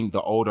that. I think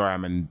the older I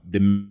am and the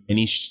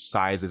many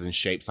sizes and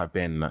shapes I've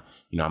been,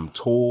 I'm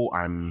tall,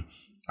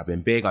 I've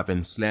been big, I've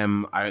been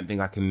slim. I don't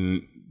think I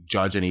can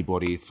judge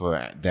anybody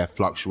for their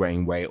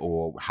fluctuating weight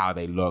or how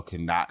they look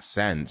in that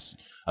sense.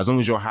 As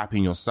long as you're happy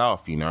in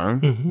yourself,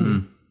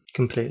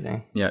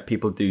 Completely. Yeah,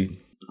 people do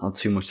not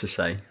too much to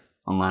say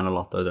online a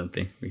lot though, don't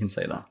they? We can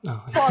say that.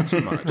 Oh, yeah. Far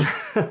too much.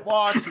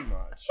 Far too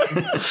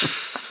much.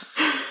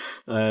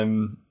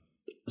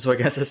 So I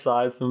guess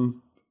aside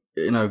from,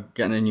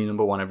 getting a new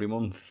number one every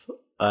month,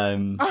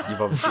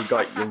 you've obviously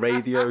got your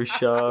radio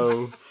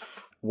show.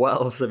 What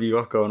else have you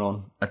got going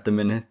on at the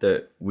minute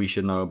that we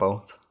should know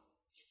about?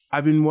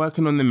 I've been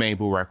working on the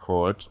Mabel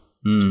record,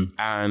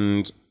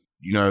 and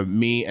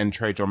me and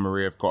Trey John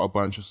Marie have got a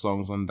bunch of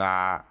songs on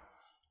that,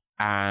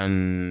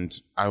 and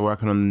I'm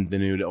working on the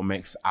new Little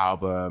Mix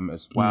album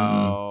as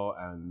well,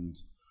 and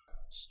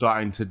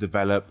starting to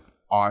develop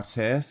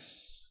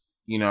artists.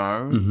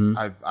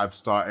 I've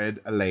started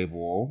a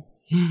label.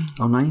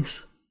 Oh,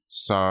 nice.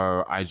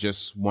 So I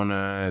just want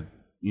to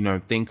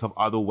think of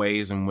other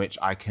ways in which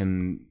I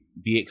can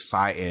be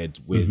excited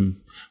with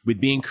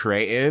being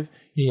creative.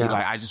 Yeah.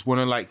 Like I just want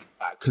to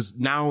because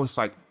now it's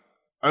like,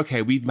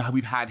 okay, we've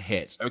had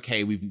hits.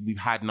 Okay, we've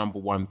had number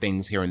one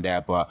things here and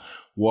there, but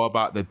what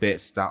about the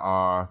bits that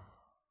are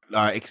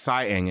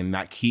exciting and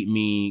that keep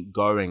me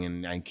going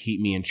and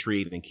keep me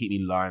intrigued and keep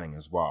me learning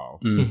as well?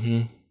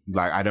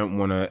 Like I don't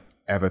want to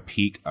ever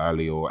peak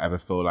early or ever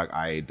feel like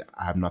I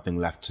have nothing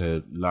left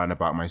to learn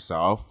about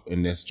myself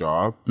in this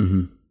job.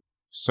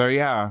 So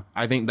yeah,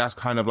 I think that's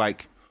kind of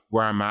like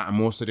where I'm at.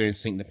 I'm also doing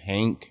Sync the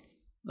Pink.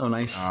 Oh,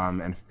 nice.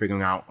 And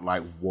figuring out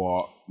like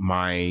what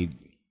my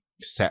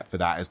set for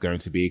that is going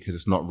to be, because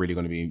it's not really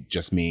going to be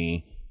just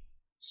me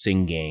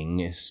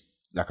singing. It's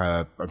like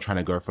I'm trying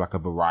to go for like a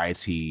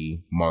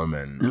variety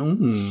moment.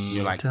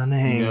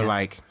 Stunning.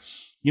 Like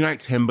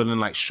Timbaland,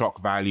 like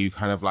shock value,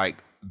 kind of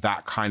like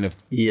that kind of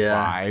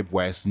vibe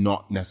where it's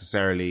not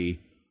necessarily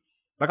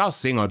like I'll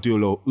do a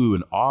little ooh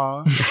and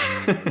ah,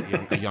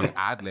 a young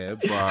ad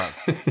lib, but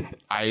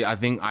I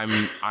think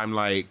I'm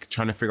like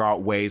trying to figure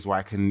out ways where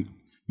I can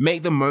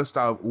make the most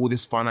out of all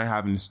this fun I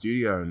have in the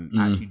studio and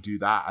actually do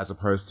that, as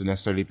opposed to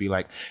necessarily be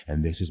like,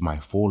 and this is my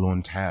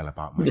forlorn tale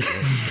about my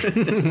life.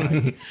 It's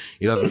like,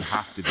 it doesn't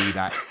have to be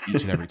that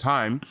each and every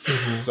time.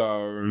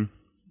 So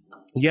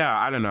yeah,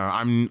 I don't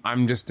know.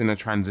 I'm just in a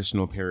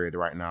transitional period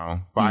right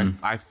now, but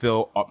I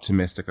feel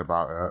optimistic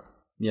about it.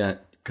 Yeah.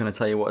 Can I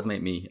tell you what would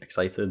make me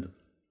excited?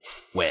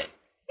 Wait.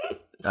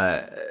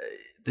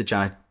 The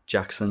Janet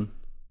Jackson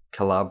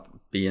collab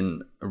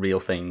being a real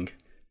thing.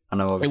 I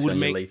know obviously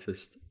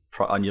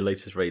on your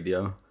latest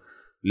radio.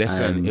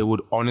 Listen, it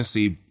would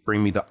honestly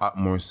bring me the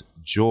utmost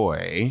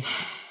joy,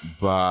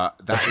 but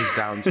that is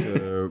down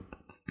to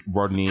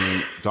Rodney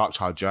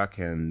Darkchild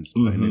Jerkins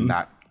putting in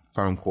that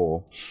phone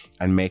call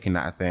and making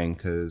that a thing,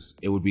 because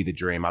it would be the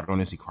dream. I'd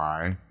honestly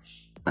cry.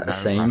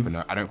 Same.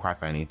 I don't cry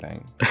for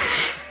anything.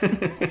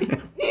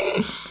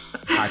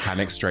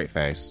 Titanic, straight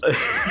face.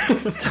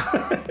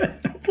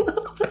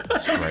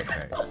 Straight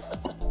face.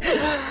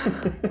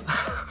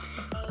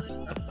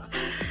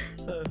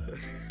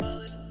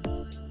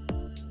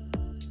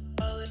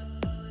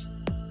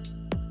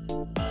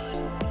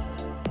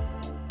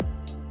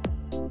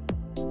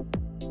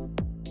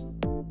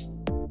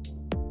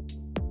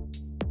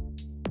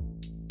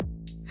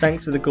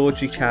 Thanks for the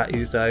gorgy chat,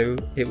 Uzo.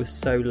 It was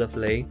so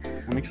lovely.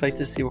 I'm excited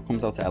to see what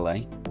comes out of LA.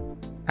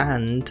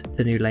 And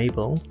the new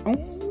label.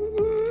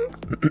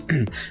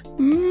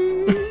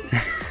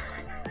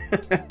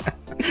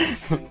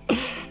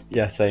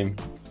 Yeah, same.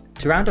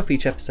 To round off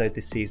each episode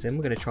this season,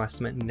 we're going to try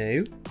something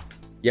new.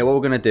 Yeah, what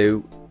we're going to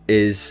do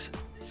is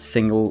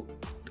single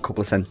a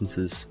couple of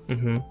sentences.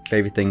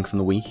 Favourite thing from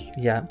the week.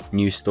 Yeah.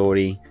 News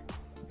story.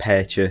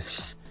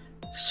 Purchase.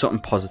 Something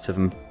positive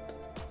and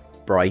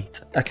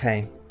bright.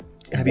 Okay.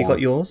 Have you got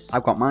yours?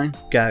 I've got mine.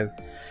 Go.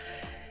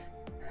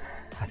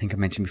 I think I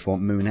mentioned before,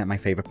 Moonette, my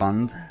favourite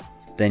band.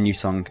 Their new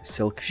song,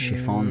 Silk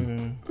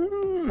Chiffon.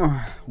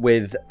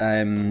 With,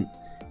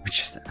 which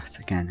is,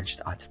 again,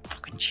 just adds a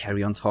fucking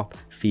cherry on top.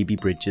 Phoebe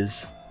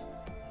Bridgers.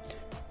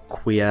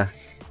 Queer,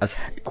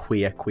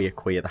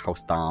 the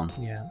house down.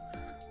 Yeah.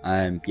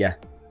 Yeah,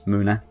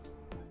 Moonette.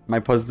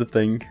 My positive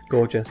thing.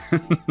 Gorgeous.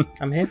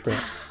 I'm here for it.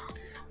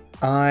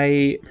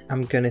 I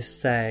am going to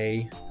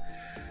say...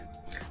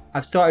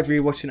 I've started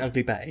rewatching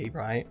Ugly Betty,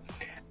 right?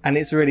 And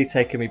it's really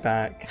taken me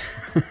back.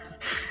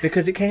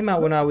 Because it came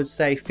out when I would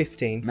say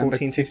 15,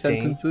 14,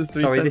 15.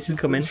 Sorry, this is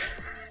coming.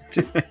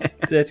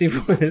 13,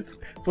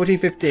 14,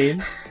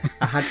 15.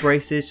 I had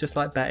braces just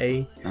like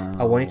Betty.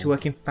 I wanted to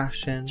work in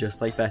fashion. Just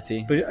like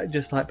Betty. But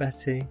just like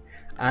Betty.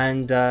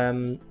 And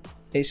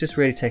it's just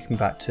really taken me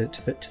back to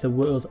the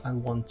world I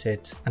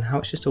wanted, and how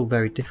it's just all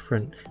very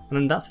different.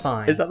 And that's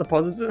fine. Is that the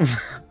positive?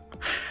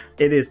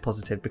 It is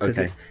positive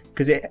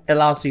because it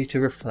allows you to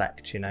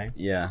reflect, you know?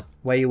 Yeah.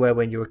 Where you were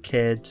when you were a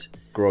kid.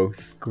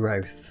 Growth.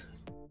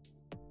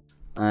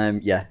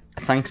 Yeah.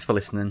 Thanks for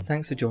listening.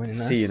 Thanks for joining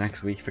us. See you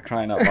next week, for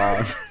crying out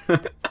loud.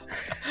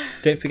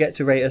 Don't forget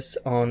to rate us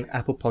on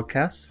Apple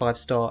Podcasts,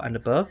 5-star and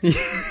above.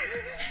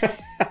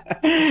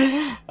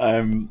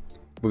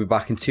 We'll be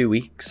back in 2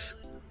 weeks.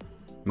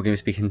 We're going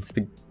to be speaking to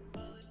the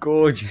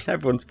gorgeous.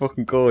 Everyone's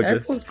fucking gorgeous.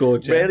 Everyone's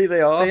gorgeous. Really,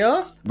 they are. They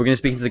are. We're going to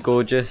speak to the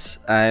gorgeous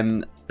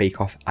Bake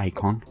Off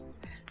icon,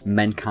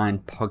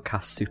 Menkind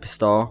podcast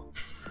superstar,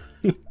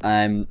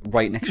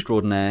 writing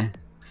extraordinaire.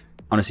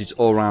 Honestly, just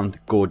all round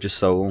gorgeous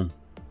soul.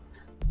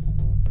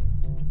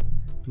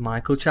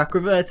 Michael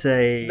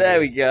Chakraverty. There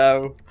we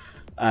go.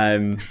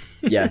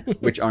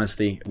 Which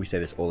honestly, we say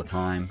this all the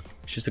time.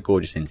 It's just a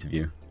gorgeous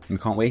interview. We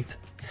can't wait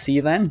to see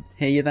you then,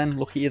 hear you then,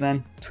 look at you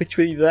then, Twitch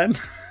with you then.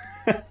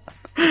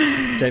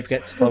 Don't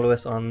forget to follow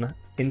us on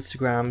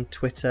Instagram,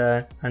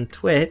 Twitter, and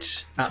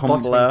Twitch at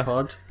Tumblr.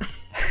 BottomingPod.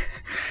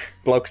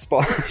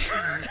 Blogspot.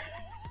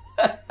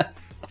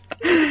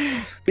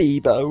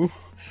 Bebo.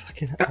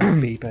 Fucking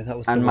Bebo, that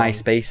was the and one.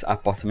 MySpace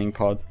at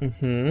BottomingPod.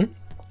 Mm-hmm.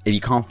 If you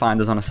can't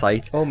find us on a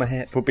site, oh, my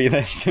hip, we'll be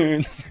there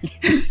soon.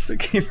 So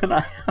keep an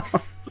eye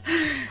out.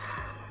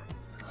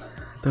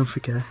 Don't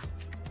forget,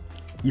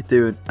 you're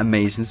doing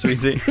amazing,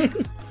 sweetie.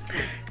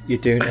 You're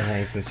doing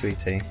amazing,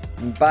 sweetie.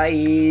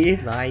 Bye.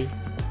 Bye.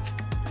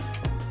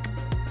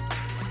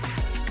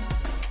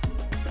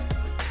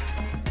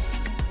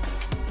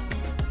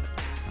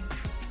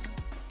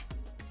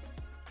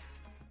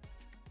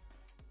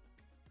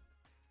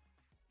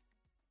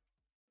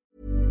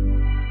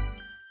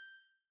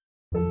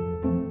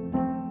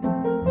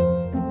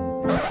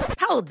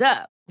 Hold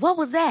up. What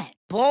was that?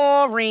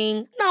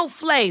 Boring. No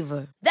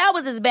flavor. That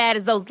was as bad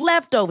as those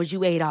leftovers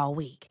you ate all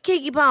week.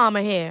 Keke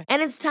Palmer here.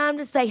 And it's time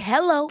to say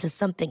hello to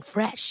something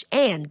fresh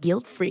and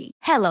guilt-free.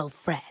 Hello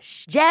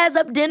Fresh. Jazz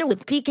up dinner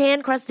with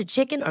pecan-crusted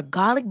chicken or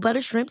garlic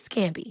butter shrimp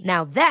scampi.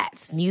 Now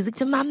that's music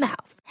to my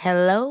mouth.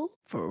 Hello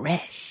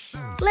Fresh.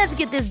 Let's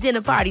get this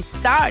dinner party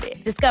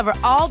started. Discover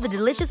all the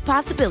delicious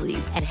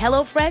possibilities at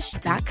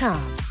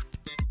HelloFresh.com.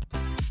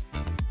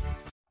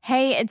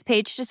 Hey, it's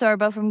Paige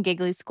DeSorbo from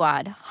Giggly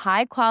Squad.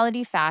 High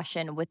quality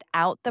fashion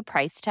without the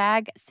price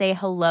tag. Say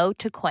hello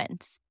to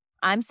Quince.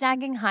 I'm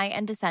snagging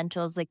high-end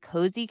essentials like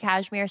cozy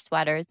cashmere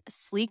sweaters,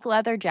 sleek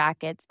leather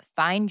jackets,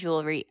 fine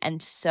jewelry,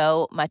 and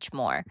so much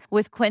more.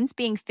 With Quince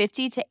being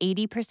 50 to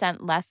 80%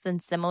 less than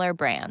similar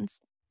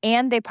brands.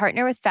 And they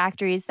partner with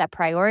factories that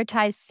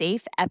prioritize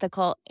safe,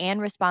 ethical, and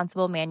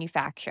responsible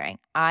manufacturing.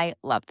 I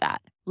love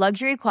that.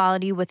 Luxury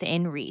quality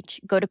within reach.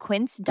 Go to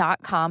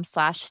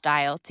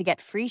quince.com/style to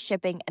get free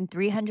shipping and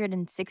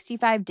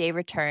 365-day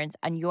returns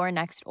on your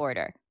next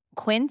order.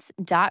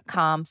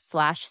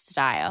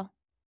 Quince.com/style.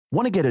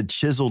 Want to get a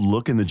chiseled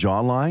look in the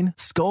jawline?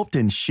 Sculpt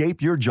and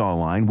shape your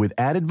jawline with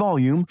added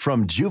volume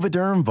from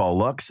Juvederm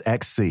Volux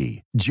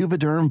XC.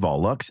 Juvederm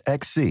Volux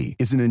XC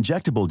is an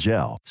injectable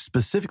gel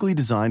specifically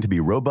designed to be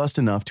robust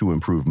enough to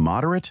improve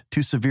moderate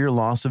to severe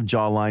loss of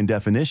jawline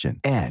definition.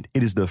 And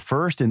it is the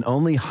first and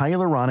only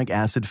hyaluronic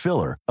acid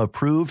filler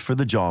approved for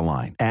the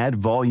jawline. Add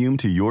volume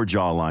to your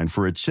jawline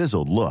for a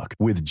chiseled look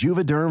with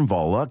Juvederm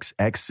Volux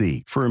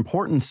XC. For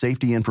important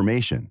safety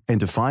information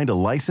and to find a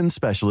licensed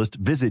specialist,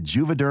 visit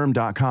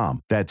Juvederm.com.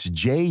 That's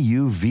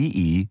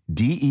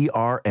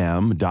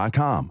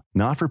Juvederm.com.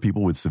 Not for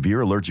people with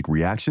severe allergic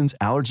reactions,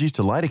 allergies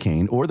to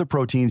lidocaine, or the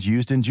proteins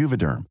used in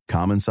Juvederm.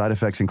 Common side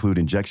effects include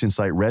injection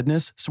site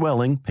redness,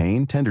 swelling,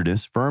 pain,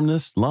 tenderness,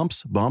 firmness,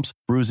 lumps, bumps,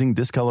 bruising,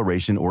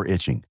 discoloration, or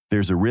itching.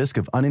 There's a risk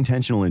of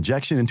unintentional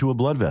injection into a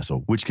blood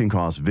vessel, which can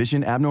cause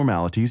vision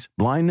abnormalities,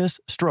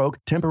 blindness, stroke,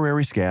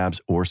 temporary scabs,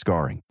 or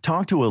scarring.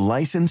 Talk to a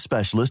licensed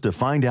specialist to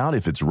find out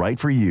if it's right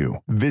for you.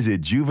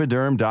 Visit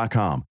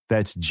Juvederm.com.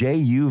 That's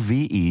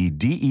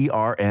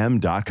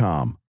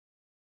Juvederm.com.